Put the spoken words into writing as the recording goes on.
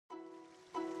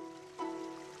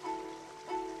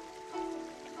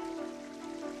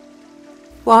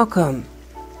Welcome.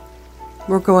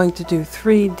 We're going to do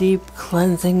 3 deep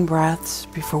cleansing breaths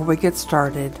before we get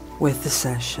started with the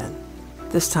session.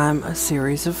 This time a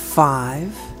series of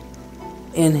 5.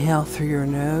 Inhale through your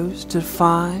nose to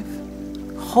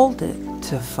 5, hold it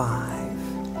to 5,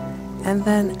 and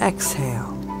then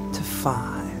exhale to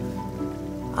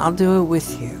 5. I'll do it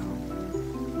with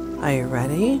you. Are you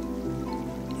ready?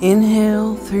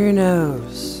 Inhale through your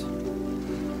nose.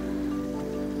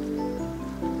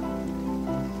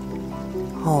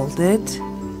 Hold it.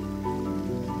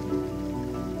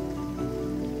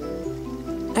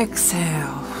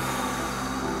 Exhale.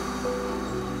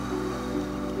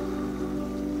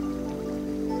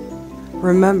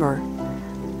 Remember,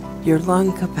 your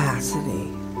lung capacity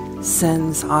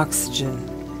sends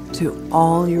oxygen to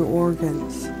all your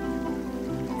organs.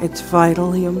 It's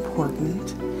vitally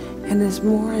important, and as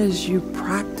more as you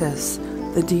practice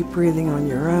the deep breathing on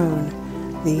your own,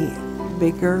 the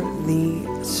bigger, the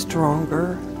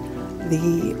stronger,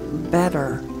 the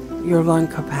better your lung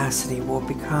capacity will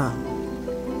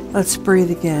become. Let's breathe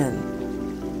again.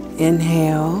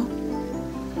 Inhale.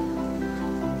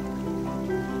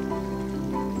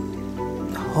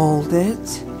 Hold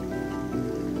it.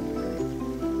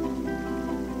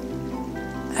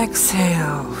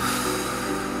 Exhale.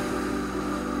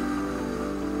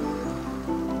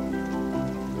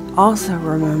 Also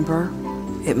remember,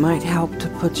 it might help to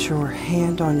put your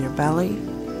hand on your belly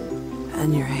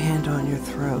and your hand on your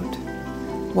throat.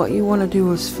 What you want to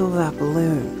do is fill that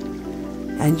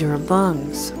balloon, and your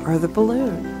lungs are the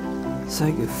balloon. So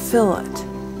you fill it,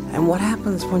 and what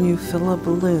happens when you fill a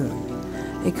balloon?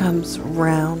 It comes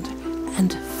round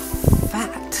and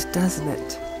fat, doesn't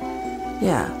it?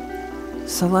 Yeah.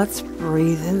 So let's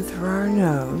breathe in through our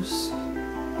nose.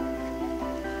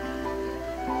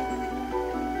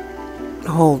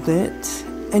 Hold it,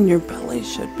 and your belly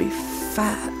should be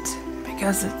fat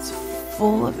because it's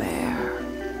full of air.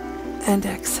 And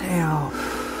exhale.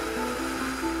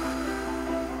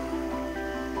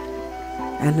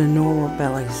 And a normal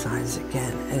belly size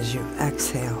again as you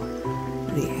exhale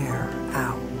the air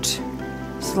out.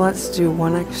 So let's do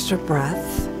 1 extra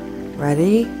breath.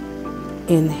 Ready?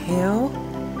 Inhale.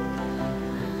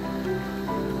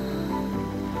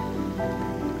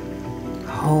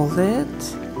 Hold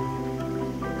it.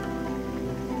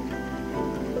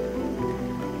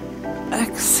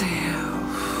 Exhale.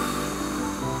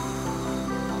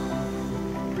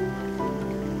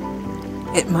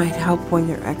 It might help when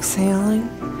you're exhaling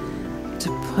to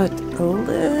put a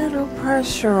little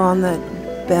pressure on that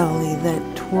belly,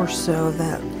 that torso,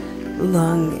 that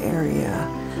lung area.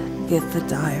 Get the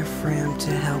diaphragm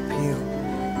to help you.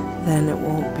 Then it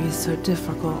won't be so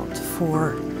difficult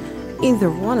for either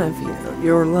one of you,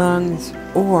 your lungs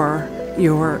or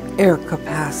your air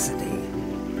capacity.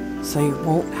 So you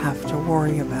won't have to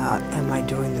worry about, am I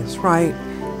doing this right?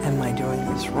 Am I doing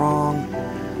this wrong?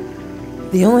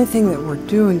 The only thing that we're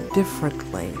doing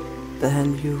differently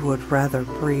than you would rather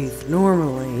breathe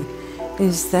normally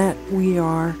is that we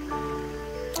are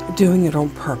doing it on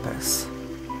purpose.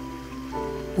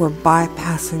 We're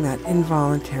bypassing that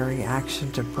involuntary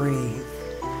action to breathe.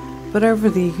 But over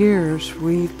the years,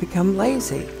 we've become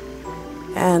lazy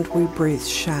and we breathe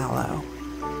shallow.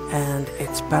 And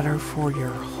it's better for your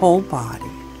whole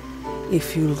body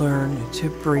if you learn to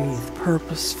breathe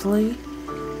purposefully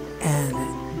and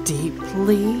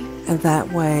deeply, and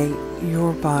that way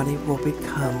your body will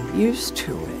become used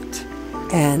to it.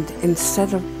 And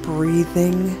instead of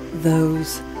breathing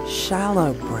those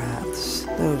shallow breaths,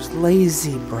 those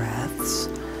lazy breaths,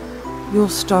 you'll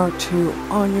start to,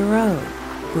 on your own,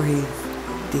 breathe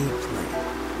deeply.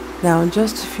 Now in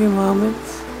just a few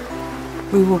moments,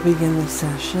 we will begin the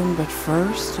session, but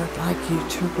first I'd like you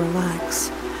to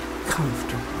relax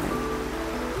comfortably.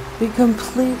 Be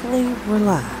completely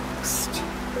relaxed.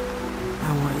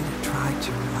 I want you to try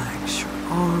to relax your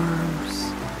arms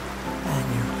and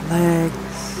your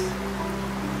legs.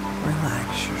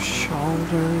 Relax your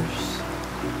shoulders.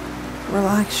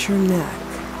 Relax your neck.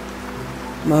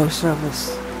 Most of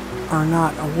us are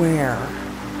not aware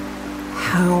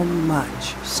how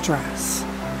much stress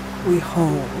we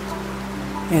hold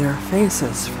in our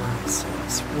faces, for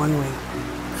instance, when we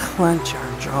clench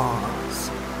our jaws,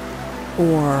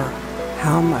 or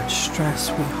how much stress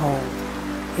we hold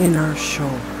in our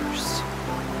shoulders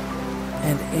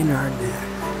and in our neck.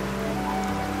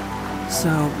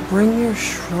 So bring your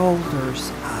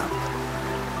shoulders up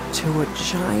to a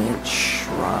giant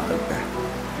shrug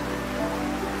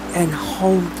and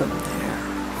hold them there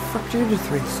for 2 to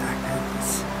 3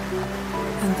 seconds,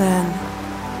 and then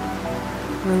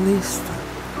release them.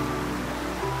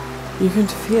 You can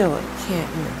feel it,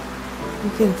 can't you? You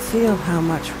can feel how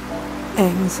much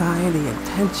anxiety and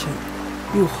tension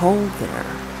you hold there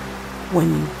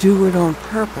when you do it on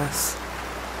purpose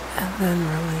and then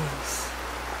release.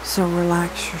 So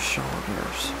relax your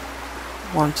shoulders.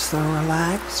 Once they're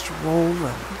relaxed, roll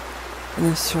them in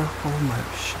a circle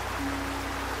motion.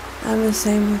 And the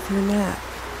same with your neck.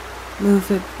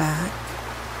 Move it back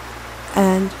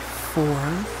and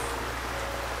forth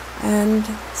and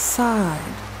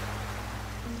side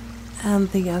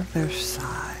and the other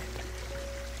side.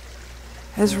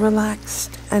 As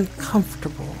relaxed and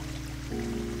comfortable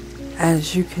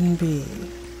as you can be.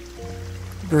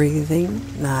 Breathing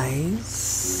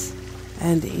nice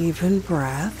and even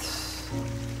breaths.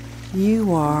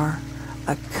 You are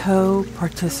a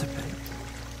co-participant.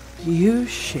 You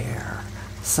share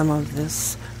some of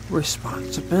this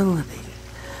responsibility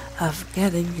of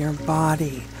getting your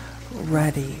body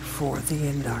ready for the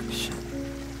induction.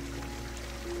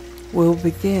 We'll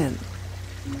begin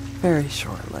very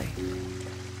shortly.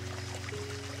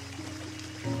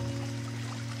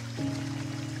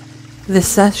 This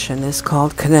session is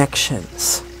called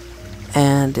Connections,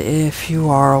 and if you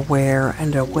are aware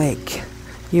and awake,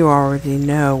 you already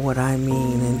know what I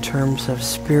mean in terms of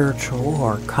spiritual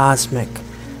or cosmic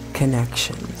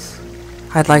connections.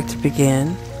 I'd like to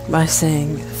begin by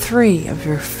saying 3 of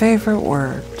your favorite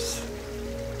words.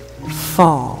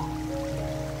 Fall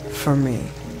for me.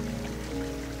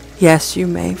 Yes, you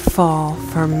may fall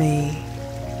for me.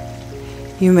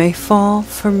 You may fall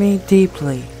for me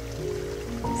deeply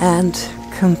and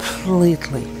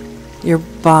completely. Your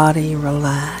body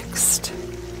relaxed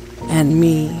and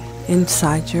me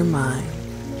inside your mind,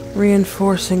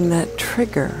 reinforcing that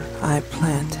trigger I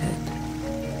planted.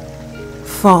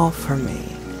 Fall for me.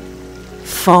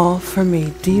 Fall for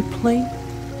me deeply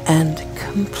and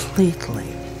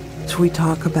completely. So we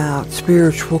talk about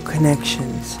spiritual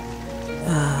connections,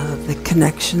 the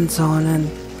connections on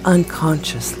an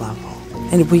unconscious level.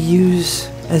 And we use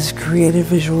as creative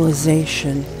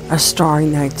visualization a starry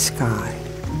night sky.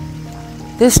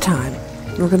 This time,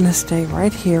 we're going to stay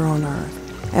right here on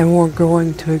Earth, and we're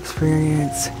going to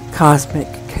experience cosmic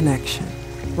connection.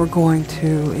 We're going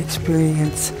to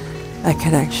experience a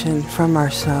connection from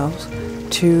ourselves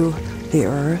to the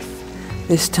Earth.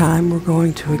 This time, we're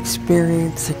going to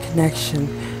experience a connection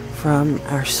from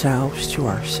ourselves to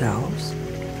ourselves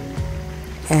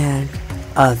and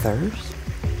others.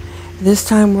 This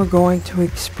time we're going to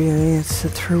experience it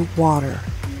through water.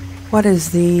 What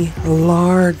is the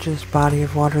largest body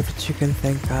of water that you can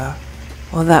think of?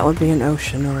 Well, that would be an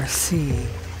ocean or a sea.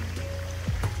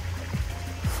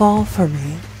 Fall for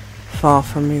me. Fall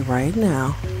for me right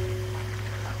now.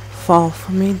 Fall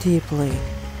for me deeply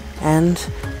and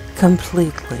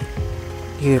completely.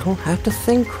 You don't have to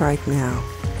think right now.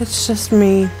 It's just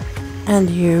me and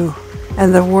you.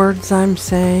 And the words I'm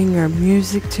saying are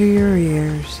music to your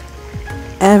ears.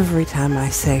 Every time I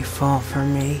say fall for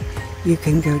me, you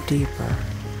can go deeper.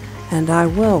 And I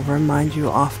will remind you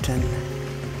often.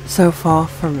 So fall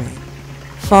for me.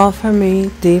 Fall for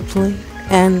me deeply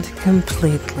and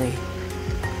completely.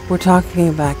 We're talking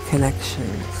about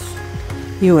connections.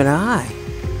 You and I,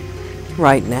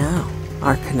 right now,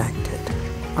 are connected,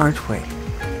 aren't we?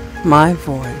 My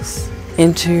voice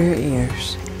into your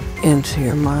ears, into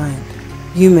your mind.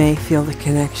 You may feel the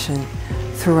connection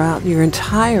throughout your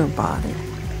entire body.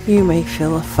 You may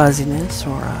feel a fuzziness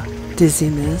or a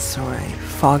dizziness or a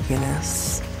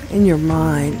fogginess in your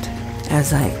mind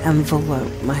as I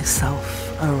envelope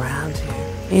myself around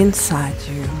you, inside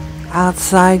you,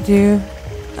 outside you,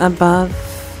 above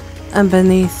and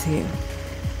beneath you.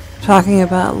 Talking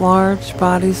about large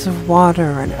bodies of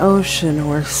water, an ocean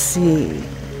or sea,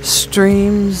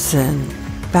 streams and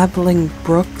babbling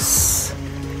brooks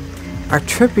are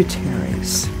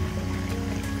tributaries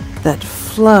that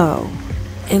flow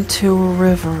into a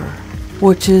river,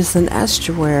 which is an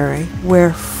estuary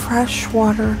where fresh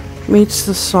water meets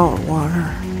the salt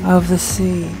water of the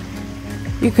sea.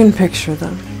 You can picture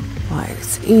them. Like,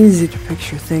 it's easy to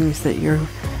picture things that you're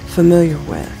familiar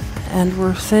with. And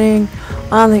we're saying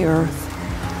on the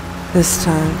earth this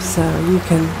time so you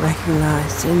can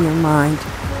recognize in your mind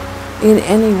in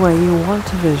any way you want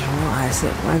to visualize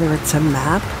it, whether it's a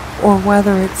map or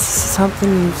whether it's something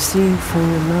you've seen from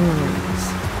your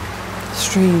memories.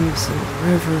 Streams and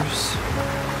rivers,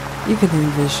 you can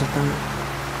envision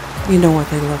them. You know what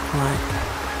they look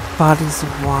like. Bodies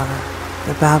of water,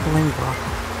 the babbling brook.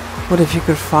 What if you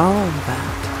could follow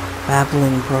that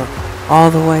babbling brook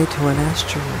all the way to an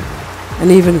estuary?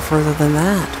 And even further than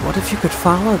that, what if you could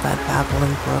follow that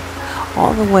babbling brook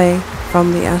all the way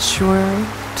from the estuary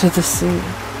to the sea?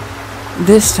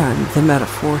 This time, the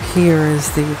metaphor here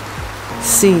is the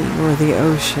sea or the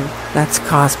ocean. That's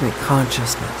cosmic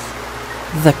consciousness.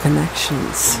 The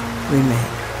connections we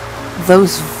make,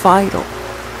 those vital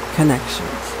connections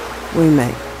we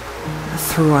make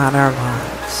throughout our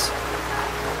lives.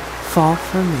 Fall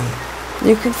for me.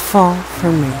 You can fall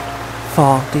for me.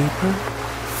 Fall deeper.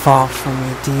 Fall for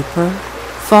me deeper.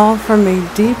 Fall for me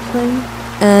deeply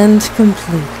and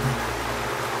completely.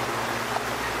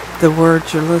 The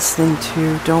words you're listening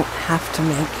to don't have to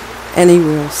make any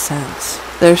real sense.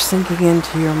 They're sinking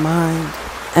into your mind,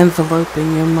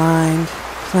 enveloping your mind,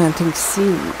 planting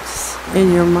seeds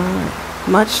in your mind,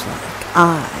 much like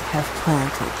I have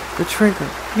planted the trigger,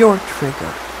 your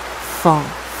trigger. Fall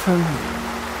for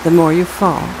me. The more you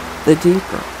fall, the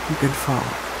deeper you can fall.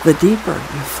 The deeper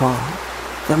you fall,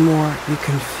 the more you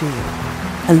can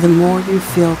feel. And the more you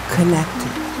feel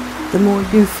connected, the more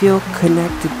you feel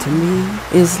connected to me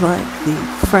is like the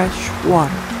fresh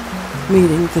water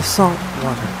meeting the salt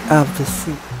water of the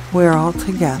sea. We're all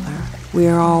together. We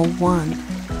are all one.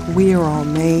 We are all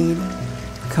made,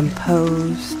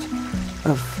 composed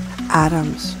of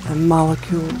atoms and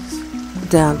molecules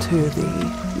down to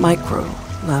the micro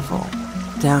level,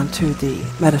 down to the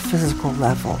metaphysical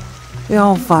level. We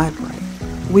all vibrate.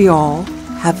 We all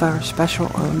have our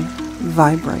special own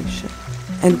vibration.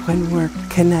 And when we're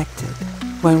connected,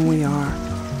 when we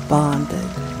are bonded,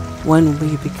 when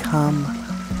we become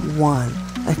one,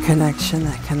 a connection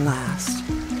that can last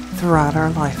throughout our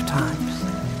lifetimes,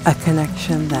 a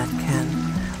connection that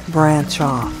can branch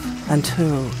off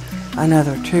into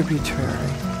another tributary,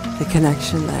 the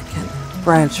connection that can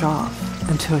branch off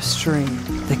into a stream,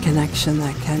 the connection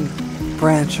that can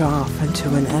branch off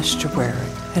into an estuary,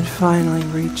 and finally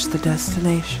reach the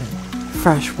destination,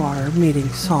 fresh water meeting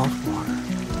salt water.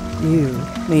 You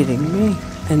meeting me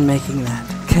and making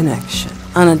that connection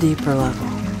on a deeper level,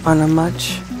 on a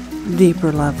much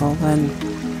deeper level than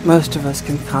most of us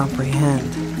can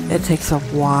comprehend. It takes a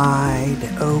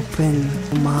wide open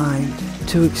mind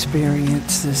to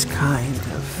experience this kind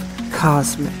of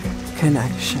cosmic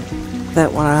connection,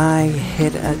 that when I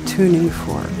hit a tuning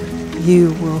fork,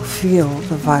 you will feel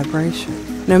the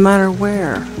vibration. No matter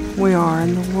where we are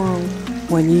in the world,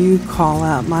 when you call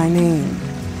out my name,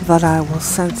 that I will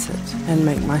sense it and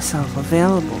make myself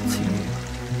available to you.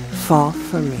 Fall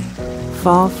for me.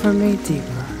 Fall for me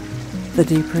deeper. The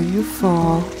deeper you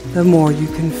fall, the more you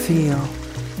can feel.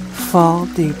 Fall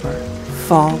deeper.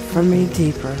 Fall for me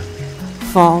deeper.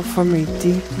 Fall for me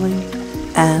deeply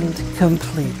and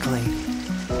completely.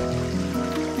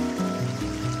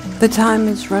 The time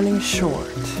is running short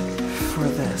for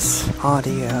this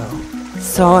audio,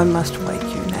 so I must wake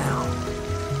you now.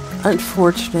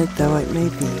 Unfortunate though it may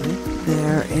be,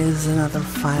 there is another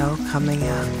file coming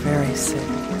out very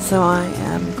soon. So I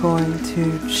am going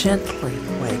to gently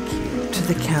wake you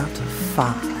to the count of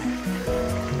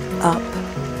 5. Up,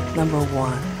 number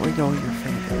 1, wiggle your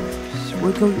fingers,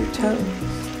 wiggle your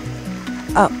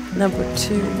toes. Up, number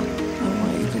 2, I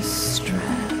want you to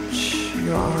stretch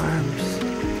your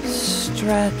arms,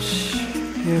 stretch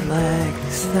your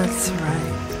legs, that's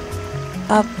right.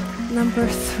 Up, number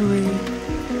 3,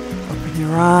 open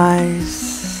your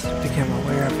eyes, become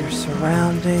aware of your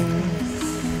surroundings.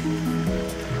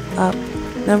 Up,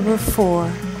 number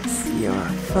 4, you're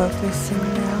focusing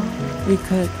now. You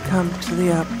could come to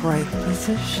the upright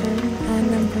position.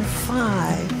 And number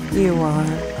 5, you are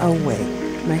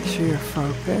awake. Make sure you're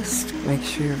focused, make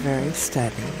sure you're very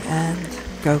steady, and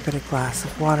go get a glass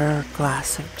of water or a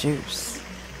glass of juice.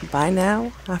 By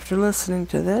now, after listening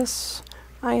to this,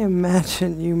 I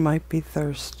imagine you might be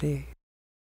thirsty.